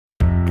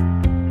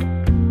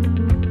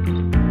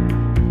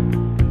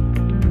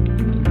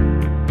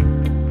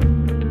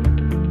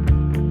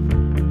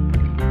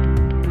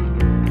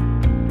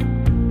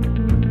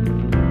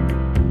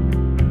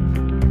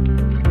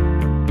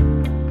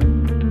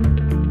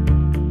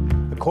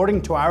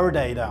According to our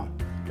data,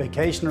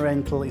 vacation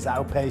rental is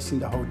outpacing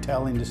the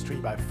hotel industry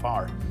by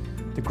far.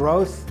 The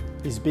growth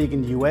is big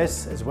in the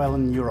US as well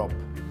in Europe,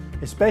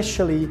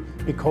 especially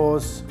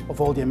because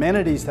of all the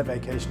amenities that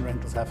vacation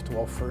rentals have to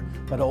offer,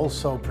 but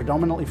also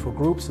predominantly for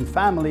groups and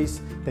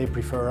families, they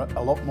prefer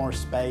a lot more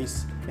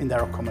space in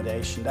their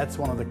accommodation. That's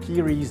one of the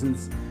key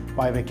reasons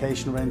why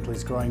vacation rental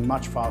is growing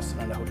much faster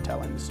than the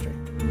hotel industry.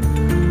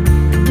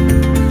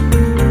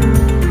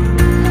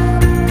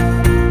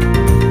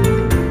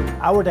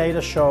 Our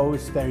data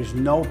shows there is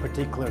no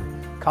particular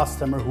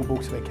customer who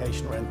books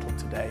vacation rental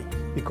today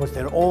because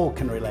they all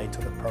can relate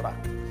to the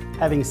product.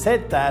 Having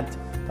said that,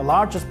 the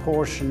largest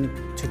portion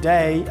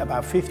today,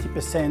 about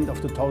 50%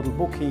 of the total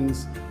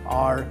bookings,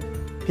 are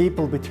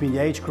people between the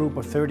age group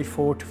of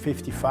 34 to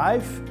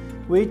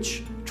 55,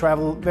 which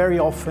travel very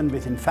often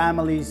within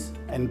families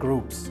and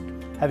groups.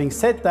 Having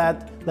said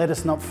that, let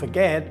us not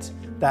forget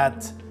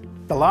that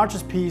the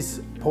largest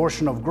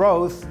portion of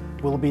growth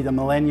will be the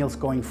millennials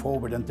going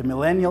forward. And the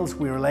millennials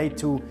we relate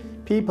to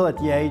people at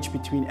the age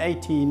between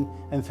 18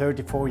 and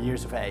 34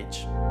 years of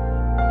age.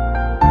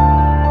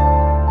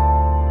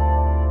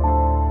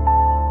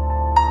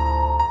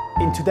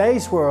 In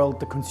today's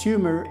world, the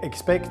consumer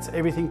expects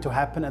everything to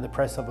happen at the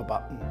press of a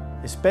button,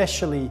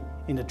 especially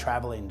in the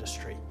travel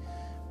industry.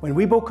 When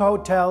we book a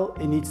hotel,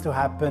 it needs to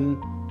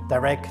happen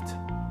direct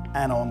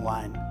and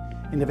online.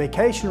 In the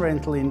vacation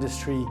rental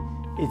industry,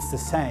 it's the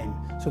same.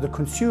 So the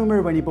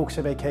consumer, when he books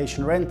a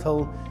vacation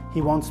rental,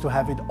 he wants to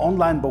have it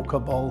online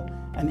bookable,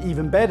 and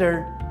even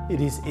better,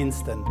 it is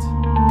instant.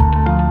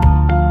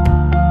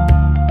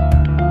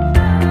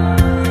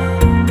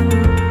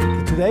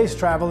 Today's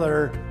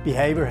traveler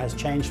behavior has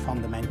changed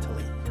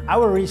fundamentally.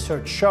 Our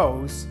research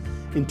shows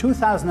in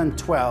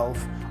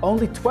 2012,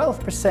 only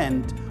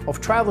 12%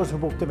 of travelers who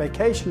booked a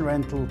vacation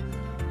rental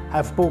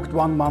have booked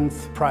 1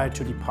 month prior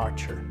to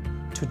departure.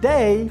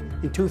 Today,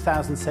 in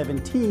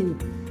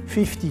 2017,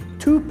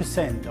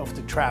 52% of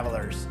the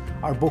travelers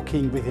are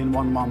booking within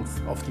 1 month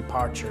of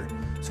departure.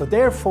 So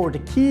therefore, the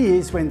key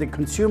is when the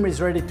consumer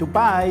is ready to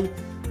buy,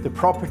 the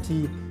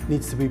property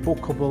needs to be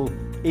bookable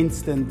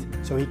instant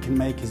so he can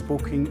make his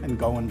booking and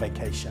go on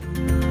vacation.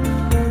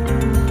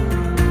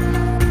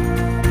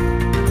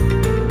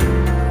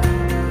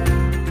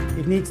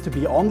 It needs to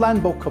be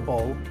online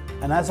bookable,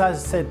 and as I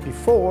said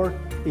before,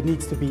 it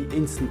needs to be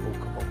instant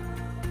bookable.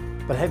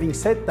 But having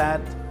said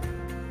that,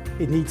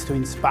 it needs to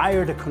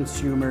inspire the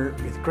consumer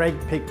with great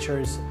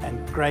pictures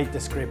and great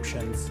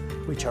descriptions,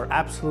 which are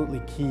absolutely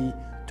key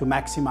to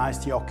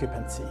maximize the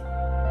occupancy.